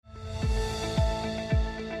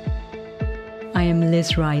I am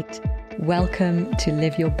Liz Wright. Welcome to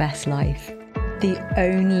Live Your Best Life. The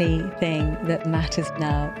only thing that matters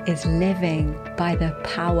now is living by the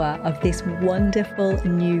power of this wonderful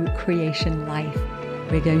new creation life.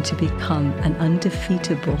 We're going to become an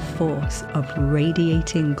undefeatable force of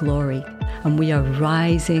radiating glory, and we are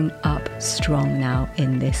rising up strong now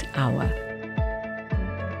in this hour.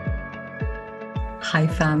 Hi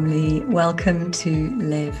family, welcome to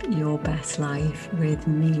Live Your Best Life with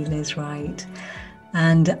me, Liz Wright.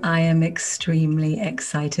 And I am extremely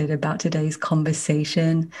excited about today's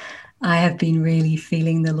conversation. I have been really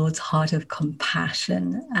feeling the Lord's heart of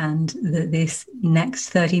compassion, and that this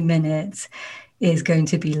next 30 minutes is going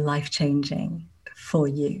to be life-changing for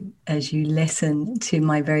you as you listen to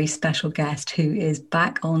my very special guest who is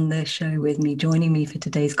back on the show with me, joining me for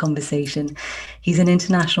today's conversation. He's an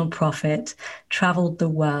international prophet, traveled the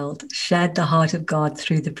world, shared the heart of God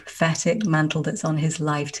through the prophetic mantle that's on his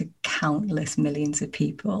life to countless millions of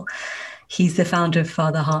people. He's the founder of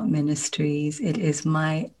Father Heart Ministries. It is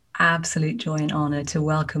my absolute joy and honor to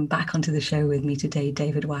welcome back onto the show with me today,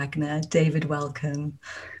 David Wagner. David, welcome.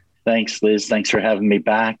 Thanks, Liz. Thanks for having me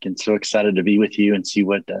back, and so excited to be with you and see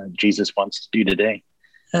what Jesus wants to do today.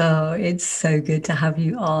 Oh, it's so good to have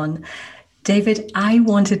you on. David, I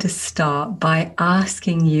wanted to start by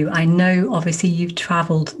asking you, I know obviously you've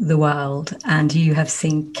traveled the world and you have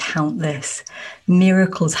seen countless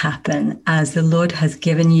miracles happen as the Lord has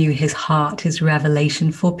given you his heart, his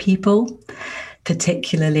revelation for people.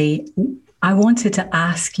 Particularly, I wanted to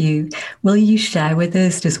ask you, will you share with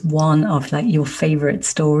us just one of your favorite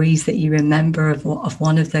stories that you remember of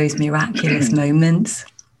one of those miraculous moments?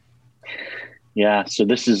 Yeah, so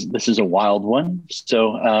this is a wild one.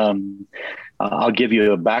 So I'll give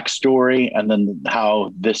you a backstory and then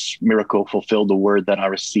how this miracle fulfilled the word that I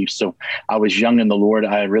received. So I was young in the Lord.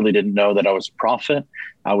 I really didn't know that I was a prophet.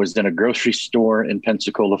 I was in a grocery store in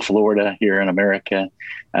Pensacola, Florida, here in America,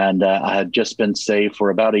 and I had just been saved for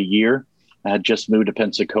about a year. I had just moved to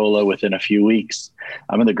Pensacola within a few weeks.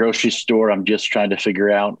 I'm in the grocery store. I'm just trying to figure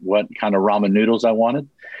out what kind of ramen noodles I wanted.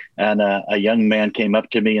 And a young man came up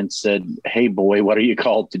to me and said, "Hey, boy, what are you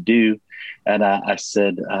called to do?" And I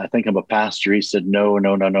said, "I think I'm a pastor." He said, No.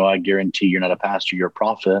 I guarantee you're not a pastor. You're a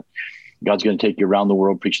prophet. God's going to take you around the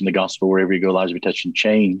world preaching the gospel wherever you go, lives will be touched and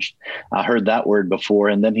changed. I heard that word before.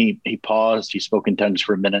 And then he paused. He spoke in tongues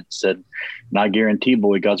for a minute and said, "And I guarantee,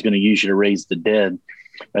 boy, God's going to use you to raise the dead."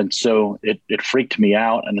 And so it freaked me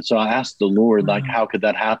out. And so I asked the Lord, how could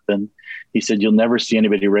that happen? He said, "You'll never see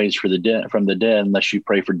anybody raised from the dead unless you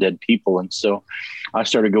pray for dead people." And so I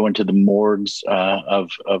started going to the morgues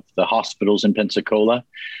of the hospitals in Pensacola,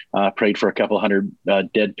 prayed for a couple hundred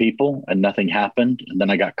dead people, and nothing happened. And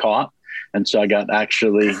then I got caught. And so I got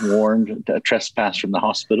actually warned to trespass from the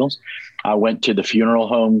hospitals. I went to the funeral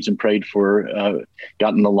homes and prayed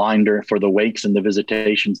got in the line for the wakes and the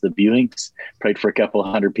visitations, the viewings, prayed for a couple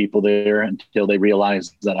hundred people there until they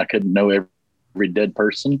realized that I couldn't know every dead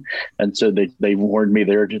person. And so they warned me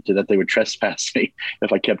there that they would trespass me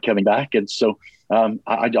if I kept coming back. And so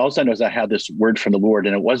I also know I had this word from the Lord,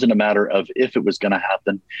 and it wasn't a matter of if it was going to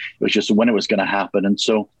happen. It was just when it was going to happen. And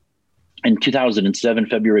so in 2007,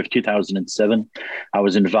 February of 2007, I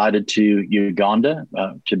was invited to Uganda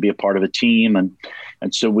to be a part of a team.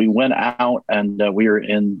 And so we went out and we were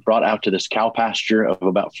brought out to this cow pasture of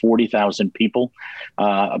about 40,000 people,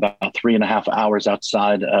 about 3.5 hours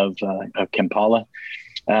outside of Kampala.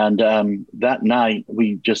 And that night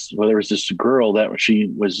there was this girl that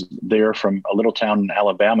she was there from a little town in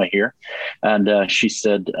Alabama here. And she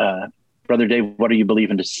said, "Brother Dave, what are you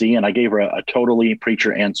believing to see?" And I gave her a totally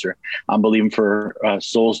preacher answer. I'm believing for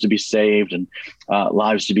souls to be saved and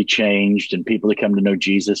lives to be changed and people to come to know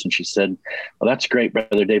Jesus. And she said, "Well, that's great,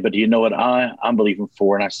 Brother Dave, but do you know what I'm believing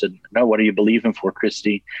for?" And I said, "No, what are you believing for,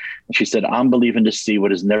 Christy?" And she said, "I'm believing to see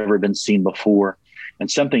what has never been seen before." And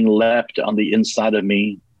something leapt on the inside of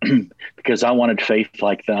me because I wanted faith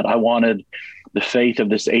like that. I wanted the faith of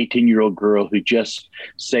this 18-year-old girl who just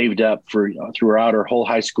saved up throughout her whole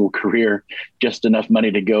high school career, just enough money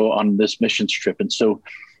to go on this missions trip. And so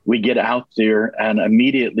we get out there and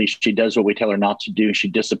immediately she does what we tell her not to do. She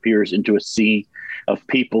disappears into a sea of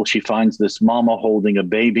people. She finds this mama holding a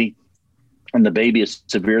baby. And the baby is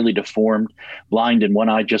severely deformed, blind in one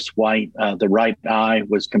eye, just white. The right eye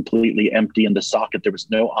was completely empty in the socket. There was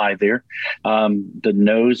no eye there. The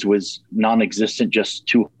nose was non-existent, just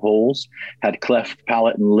 2 holes, had cleft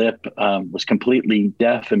palate and lip, was completely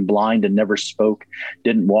deaf and blind and never spoke,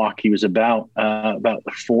 didn't walk. He was about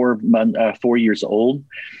 4 years old.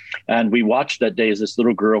 And we watched that day as this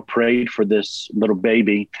little girl prayed for this little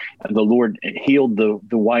baby, and the Lord healed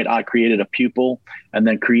the white eye, created a pupil, and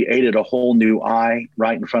then created a whole new eye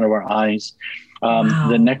right in front of our eyes.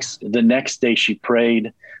 The next day she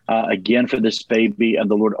prayed again for this baby, and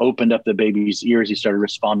the Lord opened up the baby's ears. He started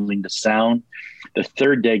responding to sound. The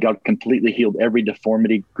third day, God completely healed every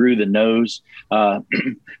deformity, grew the nose,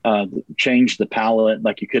 changed the palate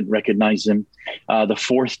like you couldn't recognize him. The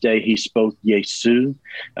fourth day, he spoke Yesu,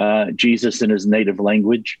 Jesus in his native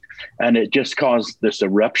language. And it just caused this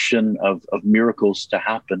eruption of miracles to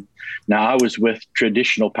happen. Now, I was with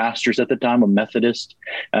traditional pastors at the time, a Methodist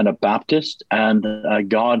and a Baptist, and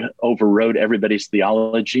God overrode everybody's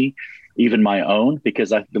theology, even my own,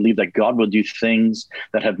 because I believe that God will do things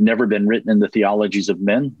that have never been written in the theologies of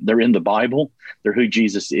men. They're in the Bible. They're who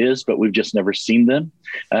Jesus is, but we've just never seen them.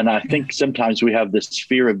 And I think sometimes we have this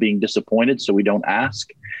fear of being disappointed, so we don't ask.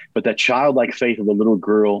 But that childlike faith of a little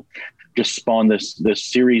girl just spawned this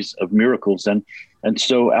series of miracles. And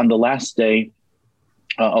so on the last day,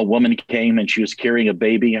 a woman came and she was carrying a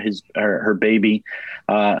baby. Her baby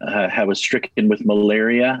was stricken with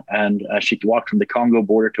malaria, and she walked from the Congo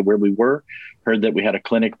border to where we were, heard that we had a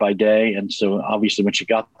clinic by day. And so obviously when she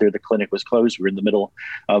got there, the clinic was closed. We were in the middle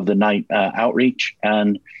of the night outreach,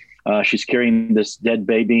 and she's carrying this dead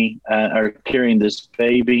baby, or carrying this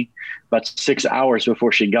baby. About 6 hours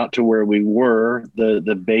before she got to where we were,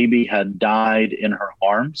 the baby had died in her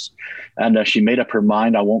arms. And she made up her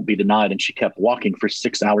mind, I won't be denied. And she kept walking for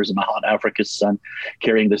 6 hours in the hot Africa sun,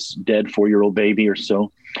 carrying this dead 4-year-old baby or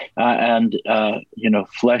so.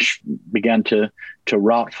 Flesh began to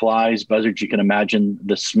rot, flies, buzzards. You can imagine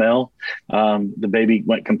the smell. The baby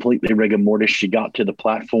went completely rigor mortis. She got to the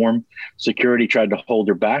platform. Security tried to hold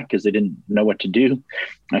her back because they didn't know what to do.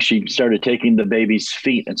 She started taking the baby's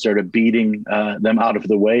feet and started beating them out of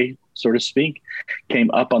the way, so to speak. Came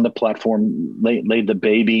up on the platform, laid the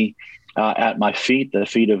baby at my feet, the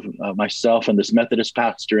feet of myself and this Methodist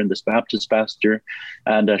pastor and this Baptist pastor.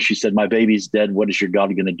 And she said, my baby's dead. What is your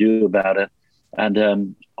God going to do about it?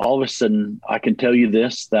 And all of a sudden, I can tell you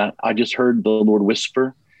this, that I just heard the Lord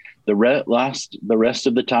whisper. The rest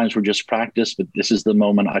of the times were just practice, but this is the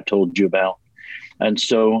moment I told you about. And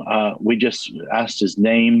so we just asked his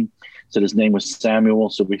name, said his name was Samuel.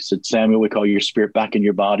 So we said, Samuel, we call your spirit back in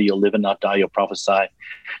your body. You'll live and not die. You'll prophesy,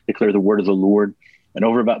 declare the word of the Lord. And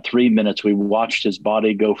over about 3 minutes, we watched his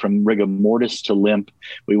body go from rigor mortis to limp.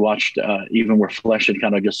 We watched even where flesh had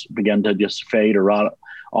kind of just begun to just fade or rot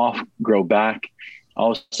off, grow back.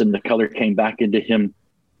 All of a sudden, the color came back into him.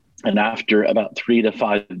 And after about 3 to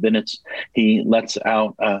 5 minutes, he lets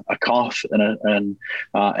out a cough and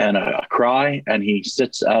a cry, and he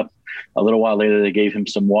sits up. A little while later, they gave him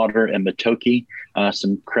some water and matoke,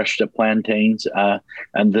 some crushed up plantains.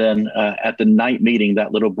 And then at the night meeting,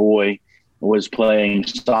 that little boy was playing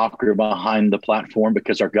soccer behind the platform,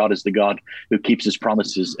 because our God is the God who keeps his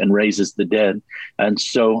promises and raises the dead. And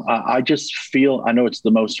so I just feel, I know it's the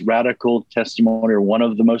most radical testimony, or one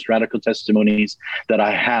of the most radical testimonies that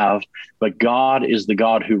I have, but God is the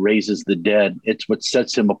God who raises the dead. It's what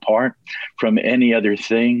sets him apart from any other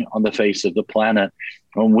thing on the face of the planet.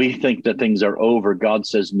 When we think that things are over, God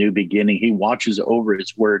says new beginning. He watches over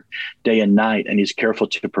his word day and night, and he's careful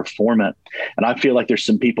to perform it. And I feel like there's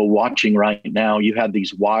some people watching right now. You had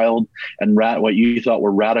these wild and what you thought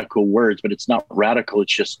were radical words, but it's not radical.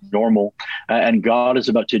 It's just normal. And God is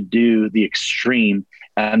about to do the extreme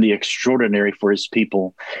and the extraordinary for his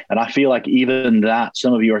people. And I feel like even that,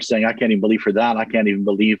 some of you are saying, I can't even believe for that. I can't even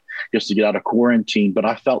believe just to get out of quarantine. But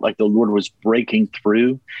I felt like the Lord was breaking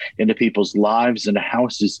through into people's lives and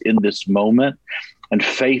houses in this moment. And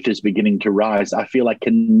faith is beginning to rise. I feel like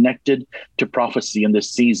connected to prophecy in this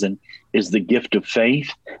season is the gift of faith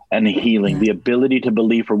and healing, the ability to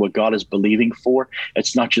believe for what God is believing for.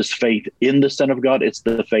 It's not just faith in the Son of God, it's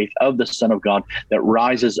the faith of the Son of God that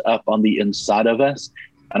rises up on the inside of us.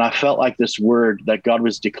 And I felt like this word that God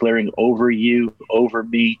was declaring over you, over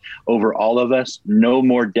me, over all of us, no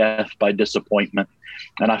more death by disappointment.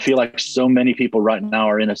 And I feel like so many people right now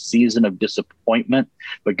are in a season of disappointment,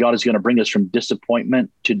 but God is going to bring us from disappointment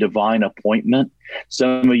to divine appointment.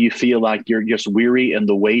 Some of you feel like you're just weary in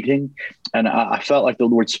the waiting. And I felt like the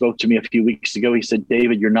Lord spoke to me a few weeks ago. He said,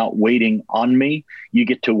 David, you're not waiting on me. You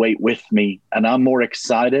get to wait with me. And I'm more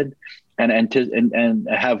excited and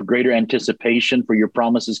have greater anticipation for your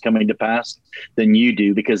promises coming to pass than you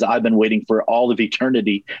do, because I've been waiting for all of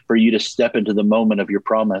eternity for you to step into the moment of your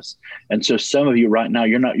promise. And so some of you right now,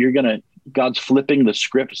 God's flipping the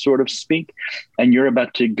script, sort of speak, and you're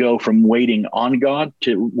about to go from waiting on God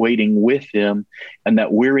to waiting with him. And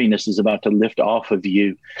that weariness is about to lift off of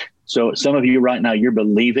you. So some of you right now, you're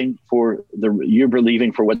believing for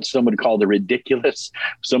what some would call the ridiculous,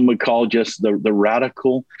 some would call just the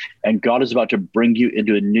radical, and God is about to bring you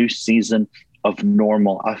into a new season of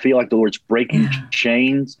normal. I feel like the Lord's breaking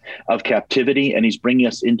chains of captivity, and he's bringing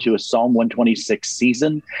us into a Psalm 126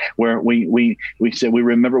 season where we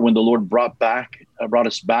remember when the Lord brought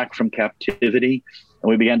us back from captivity, and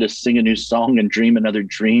we began to sing a new song and dream another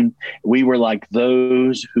dream. We were like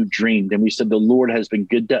those who dreamed. And we said, the Lord has been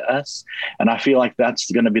good to us. And I feel like that's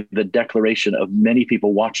going to be the declaration of many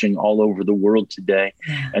people watching all over the world today.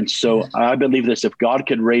 And so I believe this: if God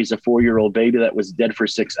could raise a 4-year-old baby that was dead for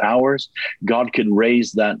 6 hours, God could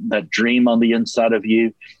raise that dream on the inside of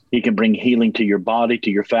you. He can bring healing to your body, to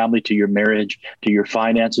your family, to your marriage, to your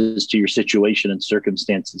finances, to your situation and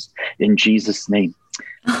circumstances, in Jesus' name.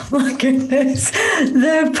 Oh my goodness,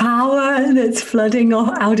 the power that's flooding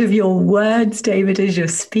out of your words, David, as you're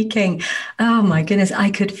speaking. Oh my goodness, I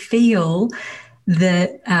could feel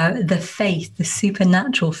the faith, the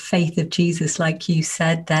supernatural faith of Jesus, like you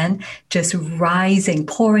said then, just rising,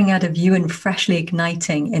 pouring out of you and freshly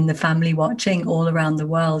igniting in the family watching all around the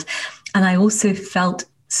world. And I also felt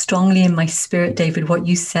strongly in my spirit, David, what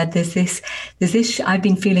you said. There's this, I've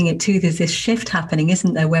been feeling it too. There's this shift happening,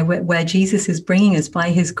 isn't there? Where Jesus is bringing us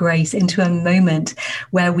by his grace into a moment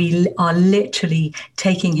where we are literally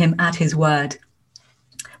taking him at his word,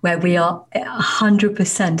 where we are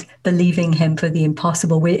 100% believing him for the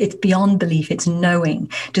impossible. It's beyond belief. It's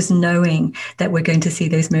just knowing that we're going to see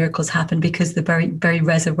those miracles happen, because the very, very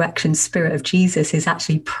resurrection spirit of Jesus is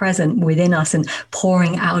actually present within us and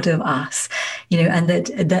pouring out of us, and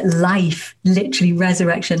that life, literally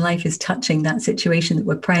resurrection life, is touching that situation that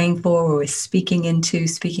we're praying for or we're speaking into,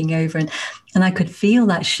 speaking over. And I could feel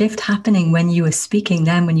that shift happening when you were speaking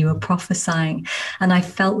then, when you were prophesying. And I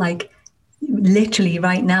felt like, literally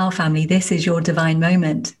right now, family, this is your divine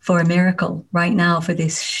moment for a miracle right now, for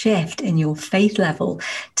this shift in your faith level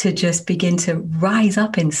to just begin to rise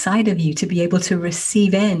up inside of you, to be able to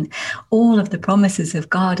receive in all of the promises of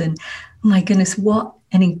God. And oh my goodness, what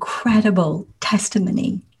an incredible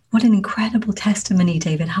testimony. What an incredible testimony,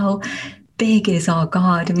 David. How big is our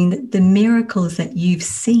God? I mean, the miracles that you've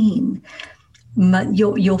seen,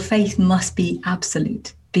 your faith must be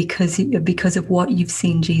absolute, because of what you've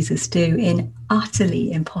seen Jesus do in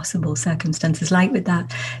utterly impossible circumstances, like with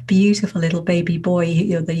that beautiful little baby boy,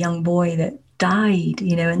 the young boy that died,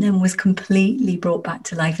 and then was completely brought back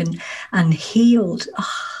to life and healed.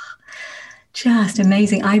 Oh, just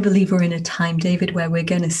amazing. I believe we're in a time, David, where we're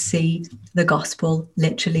going to see the gospel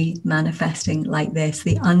literally manifesting like this,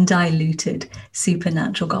 the undiluted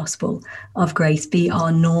supernatural gospel of grace be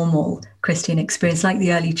our normal Christian experience, like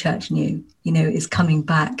the early church knew, is coming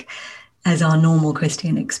back as our normal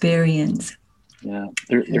Christian experience. Yeah,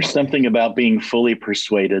 there's something about being fully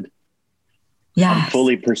persuaded. Yes. I'm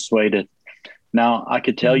fully persuaded. Now, I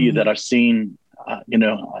could tell you that I've seen,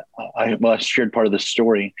 I shared part of the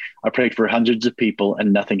story. I prayed for hundreds of people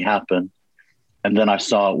and nothing happened. And then I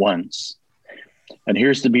saw it once. And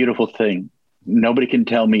here's the beautiful thing. Nobody can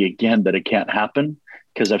tell me again that it can't happen,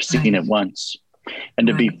 because I've seen it once. And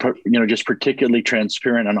to be, just particularly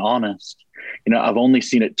transparent and honest, I've only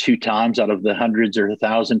seen it 2 times out of the hundreds or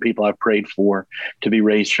 1,000 people I've prayed for to be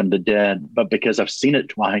raised from the dead. But because I've seen it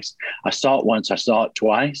twice, I saw it once, I saw it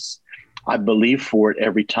twice, I believe for it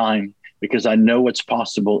every time, because I know what's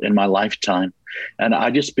possible in my lifetime. And I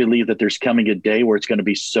just believe that there's coming a day where it's going to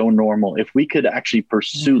be so normal. If we could actually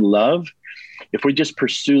pursue love, if we just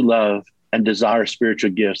pursue love and desire spiritual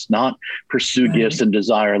gifts, not pursue gifts and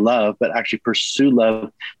desire love, but actually pursue love,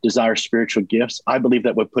 desire spiritual gifts, I believe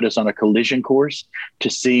that would put us on a collision course to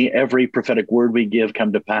see every prophetic word we give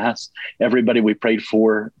come to pass. Everybody we prayed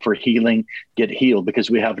for healing get healed, because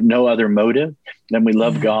we have no other motive than we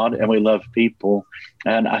love God and we love people.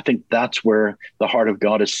 And I think that's where the heart of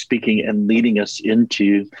God is speaking and leading us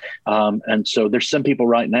into. And so there's some people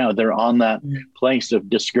right now, they're on that place of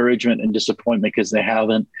discouragement and disappointment because they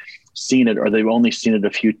haven't seen it, or they've only seen it a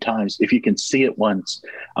few times. If you can see it once,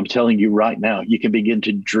 I'm telling you right now, you can begin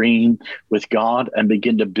to dream with God and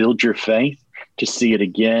begin to build your faith to see it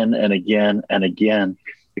again and again and again.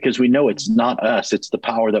 Because we know it's not us, it's the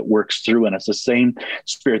power that works through us. The same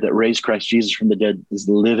spirit that raised Christ Jesus from the dead is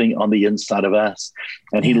living on the inside of us.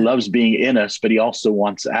 And he loves being in us, but he also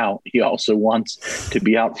wants out. He also wants to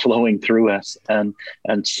be outflowing through us. And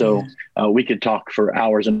so we could talk for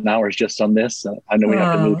hours and hours just on this. I know we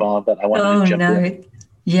have to move on, but I wanted to jump in.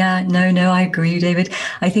 Yeah, no, I agree, David.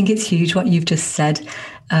 I think it's huge what you've just said.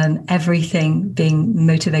 Everything being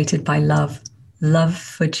motivated by love. love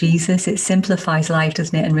for Jesus, it simplifies life,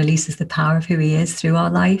 doesn't it? And releases the power of who he is through our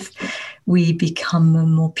life. We become a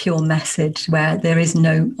more pure message where there is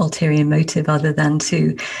no ulterior motive other than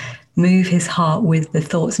to move his heart with the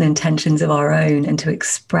thoughts and intentions of our own, and to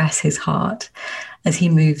express his heart as he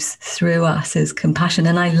moves through us as compassion.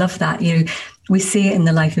 And I love that. We see it in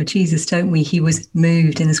the life of Jesus, don't we? He was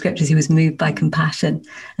moved in the scriptures. He was moved by compassion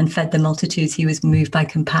and fed the multitudes. He was moved by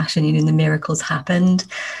compassion, and the miracles happened.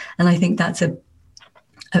 And I think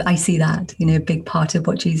I see that, a big part of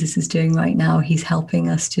what Jesus is doing right now. He's helping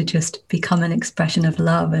us to just become an expression of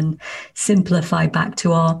love and simplify back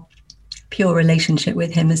to our pure relationship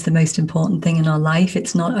with him as the most important thing in our life.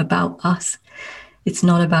 It's not about us. It's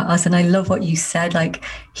not about us. And I love what you said, like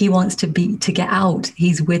he wants to get out.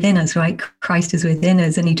 He's within us, right? Christ is within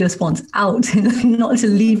us, and he just wants out, not to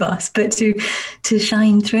leave us, but to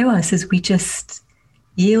shine through us as we just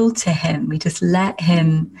yield to him. We just let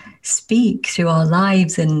him speak through our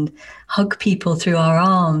lives and hug people through our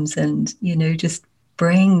arms, and, just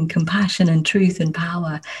bring compassion and truth and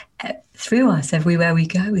power through us everywhere we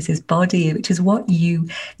go as his body, which is what you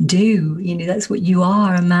do. That's what you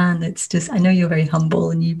are, a man that's just, I know you're very humble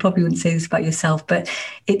and you probably wouldn't say this about yourself, but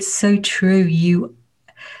it's so true.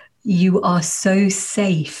 You are so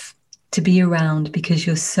safe to be around because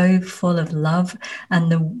you're so full of love,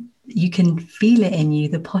 and you can feel it in you.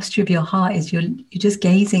 The posture of your heart is you're just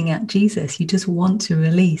gazing at Jesus. You just want to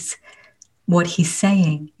release what he's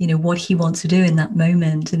saying, what he wants to do in that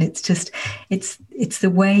moment. And it's the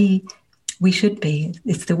way we should be.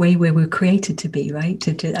 It's the way where we're created to be, right?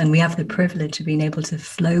 And we have the privilege of being able to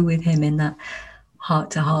flow with him in that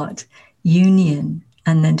heart-to-heart union,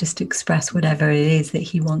 and then just express whatever it is that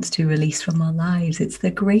he wants to release from our lives. It's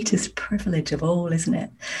the greatest privilege of all, isn't it?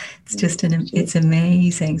 It's just it's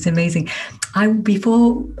amazing. It's amazing.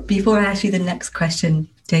 Before I ask you the next question,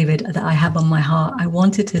 David, that I have on my heart, I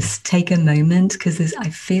wanted to take a moment because I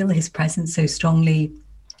feel his presence so strongly.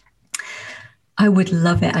 I would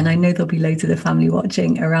love it. And I know there'll be loads of the family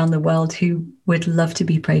watching around the world who would love to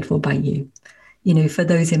be prayed for by you, for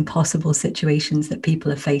those impossible situations that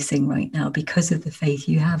people are facing right now because of the faith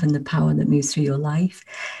you have and the power that moves through your life.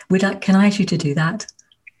 Can I ask you to do that?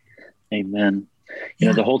 Amen.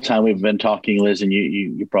 The whole time we've been talking, Liz, and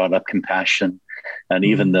you brought up compassion, and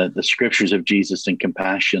even the scriptures of Jesus and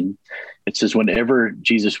compassion. It says when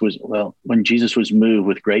Jesus was moved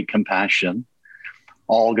with great compassion,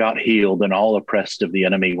 all got healed and all oppressed of the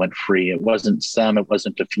enemy went free. It wasn't some, it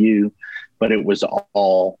wasn't a few, but it was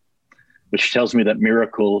all, which tells me that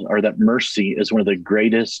miracles, or that mercy, is one of the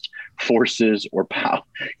greatest forces or power,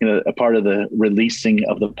 a part of the releasing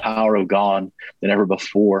of the power of God than ever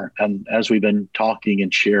before. And as we've been talking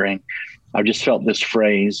and sharing, I've just felt this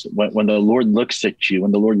phrase, when the Lord looks at you,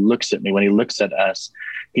 when the Lord looks at me, when he looks at us,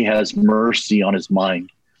 he has mercy on his mind.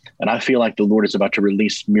 And I feel like the Lord is about to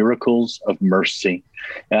release miracles of mercy.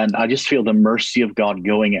 And I just feel the mercy of God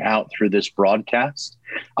going out through this broadcast.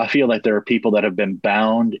 I feel like there are people that have been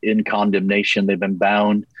bound in condemnation. They've been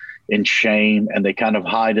bound in shame, and they kind of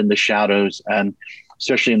hide in the shadows. And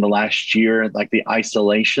especially in the last year, like the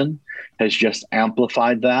isolation has just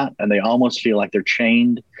amplified that. And they almost feel like they're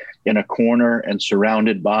chained in a corner and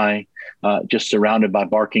surrounded by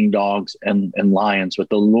barking dogs and lions. But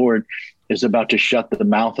the Lord is about to shut the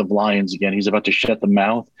mouth of lions again. He's about to shut the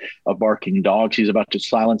mouth of barking dogs. He's about to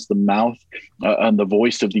silence the mouth and the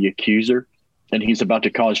voice of the accuser. And he's about to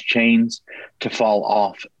cause chains to fall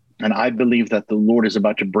off. And I believe that the Lord is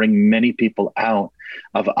about to bring many people out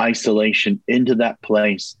of isolation into that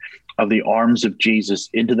place of the arms of Jesus,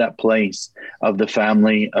 into that place of the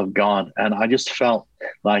family of God. And I just felt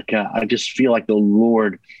like, I just feel like the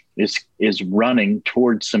Lord is running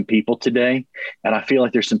towards some people today. And I feel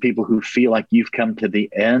like there's some people who feel like you've come to the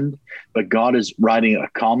end, but God is writing a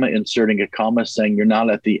comma, inserting a comma, saying you're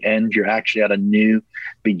not at the end, you're actually at a new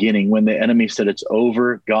beginning. When the enemy said it's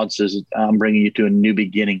over, God says, I'm bringing you to a new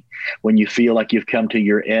beginning. When you feel like you've come to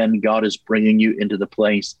your end, God is bringing you into the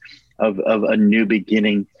place of a new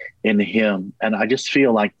beginning in him. And I just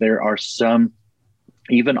feel like there are some,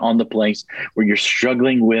 even on the place where you're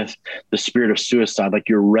struggling with the spirit of suicide, like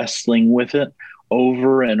you're wrestling with it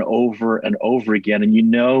over and over and over again, and you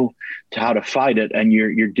know how to fight it, and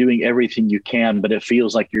you're doing everything you can, but it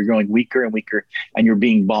feels like you're going weaker and weaker, and you're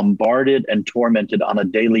being bombarded and tormented on a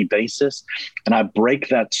daily basis. And I break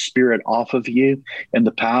that spirit off of you in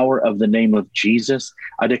the power of the name of Jesus.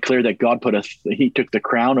 I declare that God he took the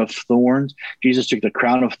crown of thorns. Jesus took the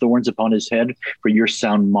crown of thorns upon his head for your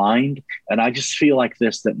sound mind. And I just feel like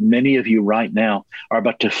this, that many of you right now are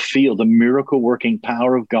about to feel the miracle working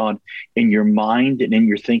power of God in your mind mind and in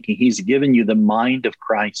your thinking. He's given you the mind of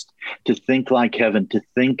Christ to think like heaven, to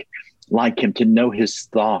think like him, to know his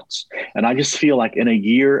thoughts. And I just feel like in a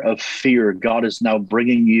year of fear, God is now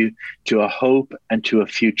bringing you to a hope and to a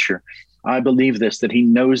future. I believe this, that he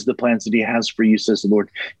knows the plans that he has for you, says the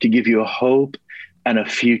Lord, to give you a hope and a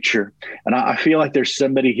future. And I feel like there's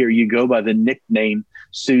somebody here, you go by the nickname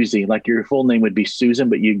Susie, like your full name would be Susan,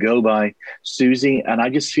 but you go by Susie. And I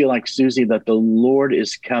just feel like, Susie, that the Lord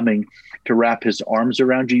is coming to wrap his arms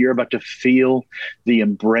around you. You're about to feel the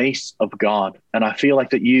embrace of God. And I feel like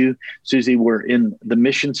that you, Susie, were in the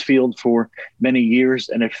missions field for many years.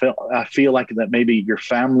 And I feel like that maybe your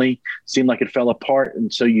family seemed like it fell apart.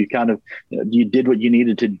 And so you you did what you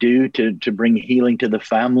needed to do to bring healing to the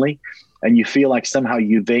family. And you feel like somehow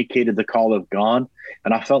you vacated the call of God.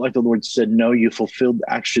 And I felt like the Lord said, no, you fulfilled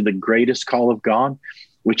actually the greatest call of God,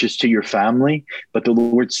 which is to your family. But the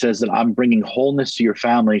Lord says that I'm bringing wholeness to your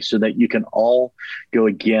family so that you can all go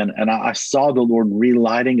again. And I saw the Lord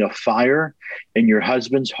relighting a fire in your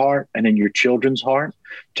husband's heart and in your children's heart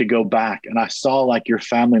to go back. And I saw like your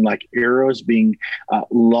family, like arrows being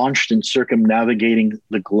launched and circumnavigating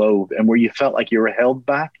the globe. And where you felt like you were held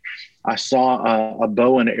back, I saw a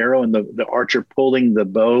bow and arrow and the archer pulling the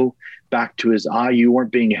bow back to his eye. You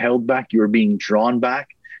weren't being held back. You were being drawn back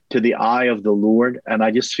to the eye of the Lord. And I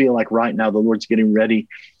just feel like right now the Lord's getting ready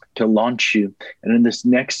to launch you. And in this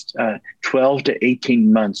next 12 to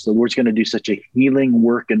 18 months, the Lord's going to do such a healing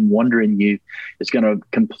work and wonder in you. It's going to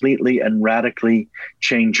completely and radically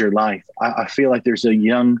change your life. I feel like there's a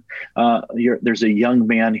young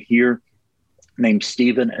man here named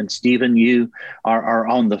Stephen, and Stephen, you are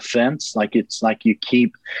on the fence. It's like you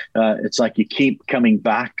keep coming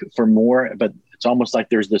back for more, but it's almost like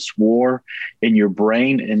there's this war in your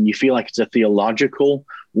brain and you feel like it's a theological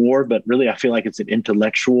war, but really I feel like it's an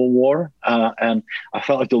intellectual war. And I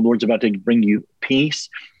felt like the Lord's about to bring you peace,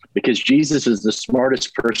 because Jesus is the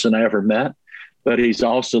smartest person I ever met, but he's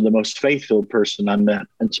also the most faith-filled person I met.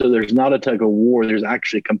 And so there's not a tug of war. There's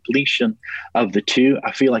actually completion of the two.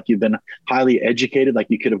 I feel like you've been highly educated, like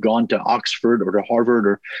you could have gone to Oxford or to Harvard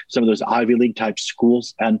or some of those Ivy League type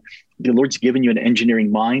schools. And the Lord's given you an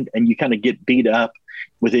engineering mind, and you kind of get beat up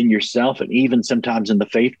within yourself and even sometimes in the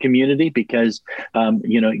faith community because,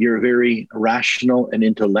 you're very rational and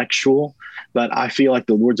intellectual. But I feel like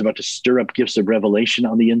the Lord's about to stir up gifts of revelation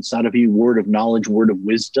on the inside of you, word of knowledge, word of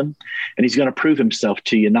wisdom. And he's going to prove himself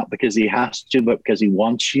to you, not because he has to, but because he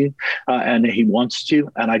wants you and he wants to.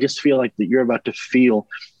 And I just feel like that you're about to feel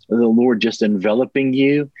the Lord just enveloping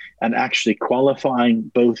you and actually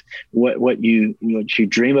qualifying both what you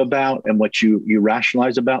dream about and what you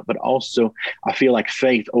rationalize about, but also I feel like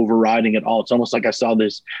faith overriding it all. It's almost like I saw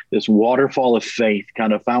this waterfall of faith,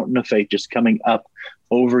 kind of fountain of faith just coming up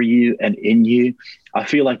over you and in you. I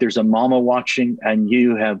feel like there's a mama watching, and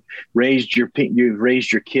you have raised your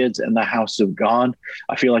kids in the house of God.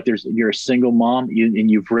 I feel like you're a single mom,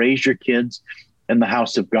 and you've raised your kids in the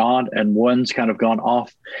house of God, and one's kind of gone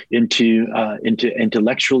off into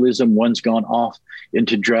intellectualism. One's gone off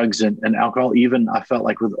into drugs and alcohol. Even I felt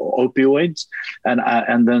like with opioids,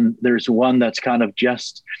 and then there's one that's kind of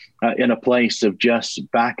just in a place of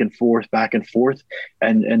just back and forth,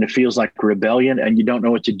 and it feels like rebellion, and you don't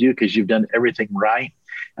know what to do because you've done everything right.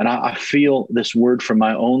 And I feel this word from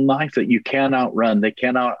my own life that you can't outrun. They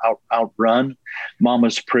cannot outrun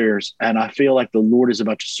mama's prayers. And I feel like the Lord is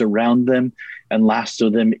about to surround them and lasso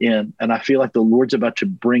them in. And I feel like the Lord's about to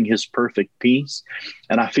bring his perfect peace.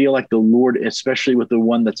 And I feel like the Lord, especially with the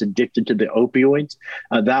one that's addicted to the opioids,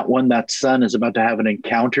 that son is about to have an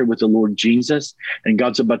encounter with the Lord Jesus. And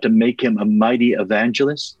God's about to make him a mighty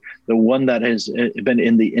evangelist. The one that has been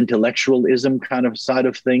in the intellectualism kind of side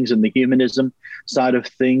of things and the humanism side of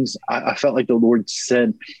things, I felt like the Lord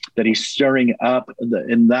said that he's stirring up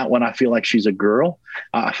in that one. I feel like she's a girl.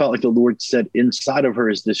 I felt like the Lord said inside of her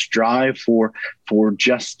is this drive for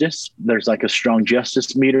justice. There's like a strong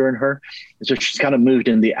justice meter in her. And so she's kind of moved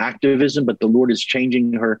in the activism, but the Lord is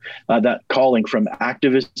changing her, that calling from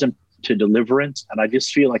activism to deliverance. And I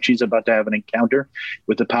just feel like she's about to have an encounter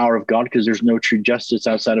with the power of God, because there's no true justice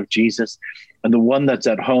outside of Jesus. And the one that's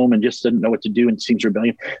at home and just doesn't know what to do and seems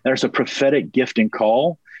rebellious, there's a prophetic gift and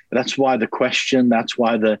call. That's why the question, that's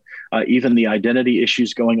why even the identity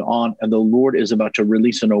issues going on. And the Lord is about to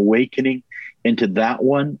release an awakening into that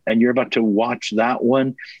one. And you're about to watch that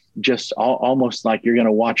one just almost like you're going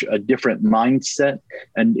to watch a different mindset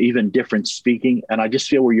and even different speaking. And I just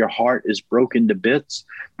feel where your heart is broken to bits,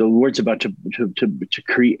 the Lord's about to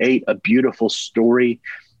create a beautiful story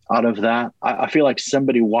out of that. I feel like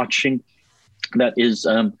somebody watching that is,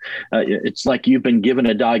 it's like you've been given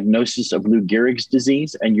a diagnosis of Lou Gehrig's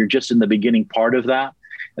disease, and you're just in the beginning part of that.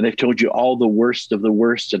 And they've told you all the worst of the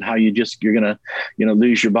worst, and how you're going to,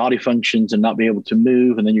 lose your body functions and not be able to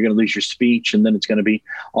move. And then you're going to lose your speech. And then it's going to be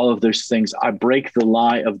all of those things. I break the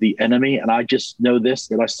lie of the enemy. And I just know this,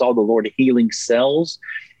 that I saw the Lord healing cells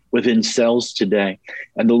within cells today.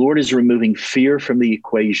 And the Lord is removing fear from the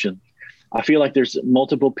equation. I feel like there's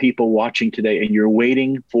multiple people watching today, and you're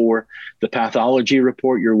waiting for the pathology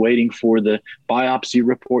report. You're waiting for the biopsy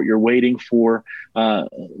report. You're waiting for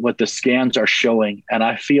what the scans are showing. And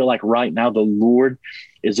I feel like right now the Lord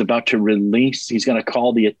is about to release. He's going to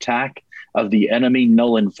call the attack of the enemy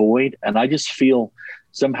null and void. And I just feel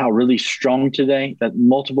somehow really strong today that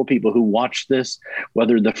multiple people who watch this,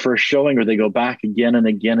 whether the first showing or they go back again and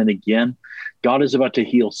again and again, God is about to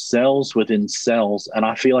heal cells within cells. And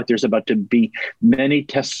I feel like there's about to be many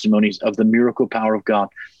testimonies of the miracle power of God.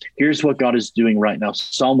 Here's what God is doing right now.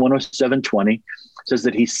 Psalm 107:20 says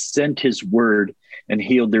that he sent his word and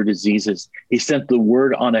healed their diseases. He sent the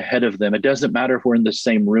word on ahead of them. It doesn't matter if we're in the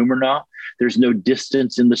same room or not. There's no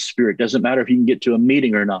distance in the spirit. It doesn't matter if you can get to a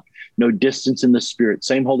meeting or not. No distance in the spirit.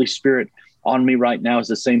 Same Holy Spirit on me right now is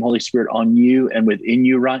the same Holy Spirit on you and within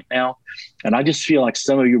you right now. And I just feel like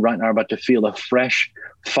some of you right now are about to feel a fresh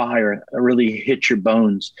fire really hit your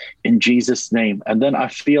bones in Jesus' name. And then I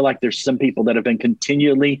feel like there's some people that have been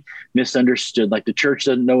continually misunderstood. Like the church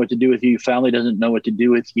doesn't know what to do with you. Family doesn't know what to do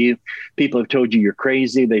with you. People have told you you're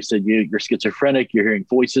crazy. They said you're schizophrenic. You're hearing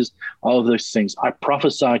voices, all of those things. I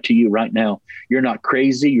prophesy to you right now. You're not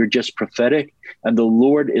crazy. You're just prophetic. And the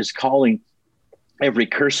Lord is calling every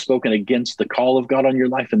curse spoken against the call of God on your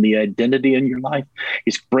life and the identity in your life.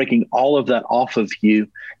 He's breaking all of that off of you.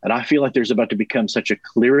 And I feel like there's about to become such a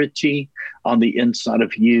clarity on the inside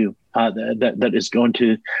of you that is going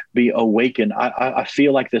to be awakened. I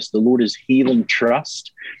feel like this. The Lord is healing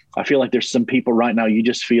trust. I feel like there's some people right now, you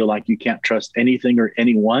just feel like you can't trust anything or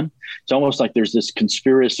anyone. It's almost like there's this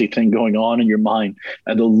conspiracy thing going on in your mind.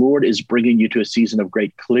 And the Lord is bringing you to a season of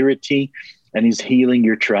great clarity. And he's healing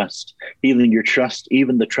your trust, even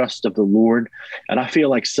the trust of the Lord. And I feel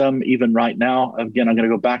like some, even right now, again, I'm going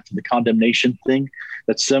to go back to the condemnation thing,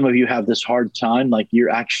 that some of you have this hard time, like you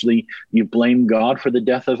blame God for the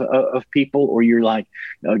death of people, or you're like,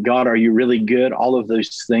 God, are you really good? All of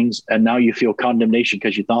those things. And now you feel condemnation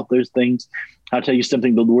because you thought those things. I'll tell you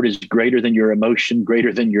something, the Lord is greater than your emotion,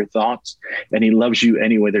 greater than your thoughts, and he loves you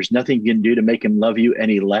anyway. There's nothing you can do to make him love you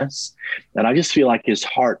any less. And I just feel like his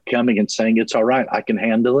heart coming and saying, it's all right, I can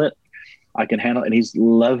handle it. And he's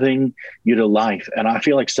loving you to life. And I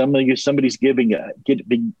feel like some of you, somebody's being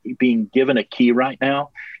given a key right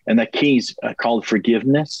now, and that key's called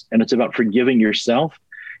forgiveness. And it's about forgiving yourself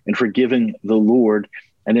and forgiving the Lord.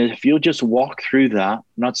 And if you'll just walk through that, I'm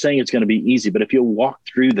not saying it's going to be easy, but if you'll walk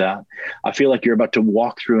through that, I feel like you're about to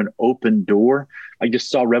walk through an open door. I just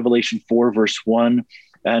saw Revelation 4, verse 1.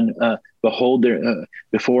 And behold, there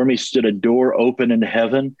before me stood a door open in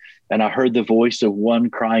heaven. And I heard the voice of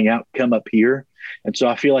one crying out, come up here. And so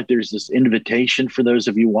I feel like there's this invitation for those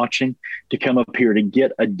of you watching to come up here, to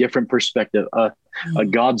get a different perspective, a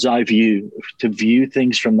God's eye view, to view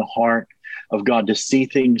things from the heart of God, to see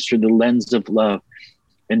things through the lens of love,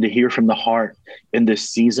 and to hear from the heart in this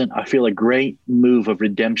season. I feel a great move of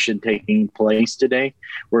redemption taking place today,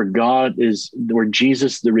 where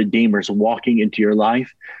Jesus, the Redeemer, is walking into your life,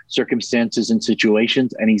 circumstances and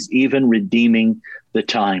situations, and he's even redeeming the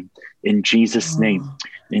time in Jesus' name.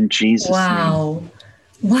 In Jesus' name.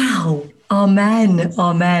 Wow. Amen.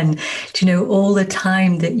 Amen. Do you know, all the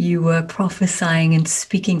time that you were prophesying and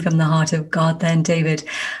speaking from the heart of God then, David,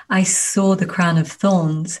 I saw the crown of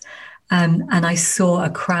thorns. And I saw a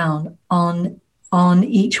crown on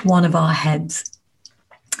each one of our heads.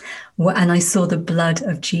 And I saw the blood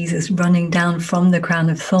of Jesus running down from the crown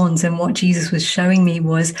of thorns. And what Jesus was showing me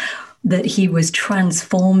was that he was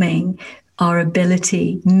transforming our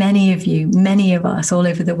ability, many of us all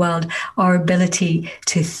over the world, our ability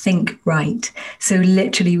to think right. So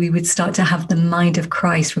literally we would start to have the mind of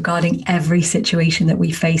Christ regarding every situation that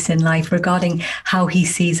we face in life, regarding how he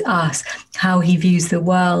sees us, how he views the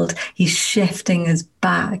world. He's shifting us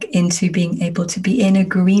back into being able to be in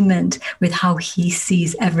agreement with how he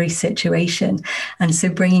sees every situation. And so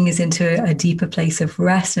bringing us into a deeper place of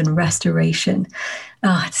rest and restoration.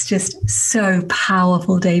 Oh, it's just so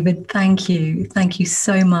powerful, David. Thank you. Thank you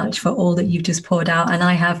so much for all that you've just poured out. And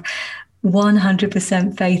I have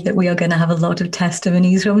 100% faith that we are going to have a lot of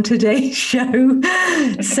testimonies from today's show.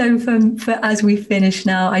 So for as we finish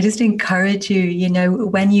now, I just encourage you,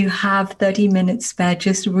 when you have 30 minutes spare,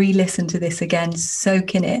 just re-listen to this again,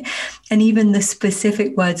 soak in it, And even the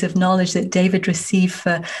specific words of knowledge that David received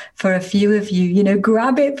for a few of you,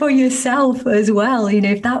 grab it for yourself as well.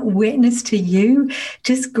 If that witness to you,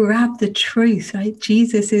 just grab the truth, right?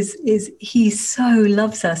 Jesus he so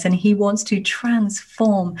loves us, and he wants to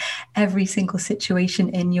transform every single situation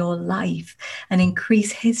in your life and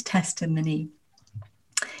increase his testimony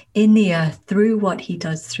in the earth through what he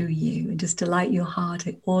does through you, and just delight your heart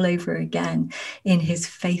all over again in his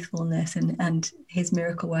faithfulness and his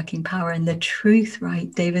miracle working power, and the truth,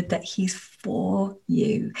 right, David, that he's for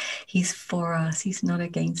you, he's for us, he's not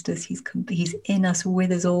against us, he's in us,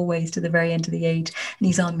 with us always to the very end of the age, and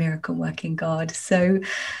he's our miracle working God. So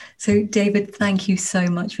David, thank you so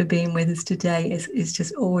much for being with us today. It's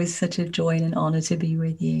just always such a joy and an honor to be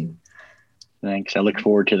with you. Thanks. I look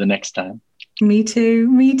forward to the next time. Me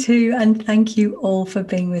too. And thank you all for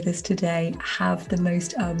being with us today. Have the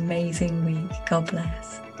most amazing week. God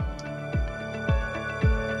bless.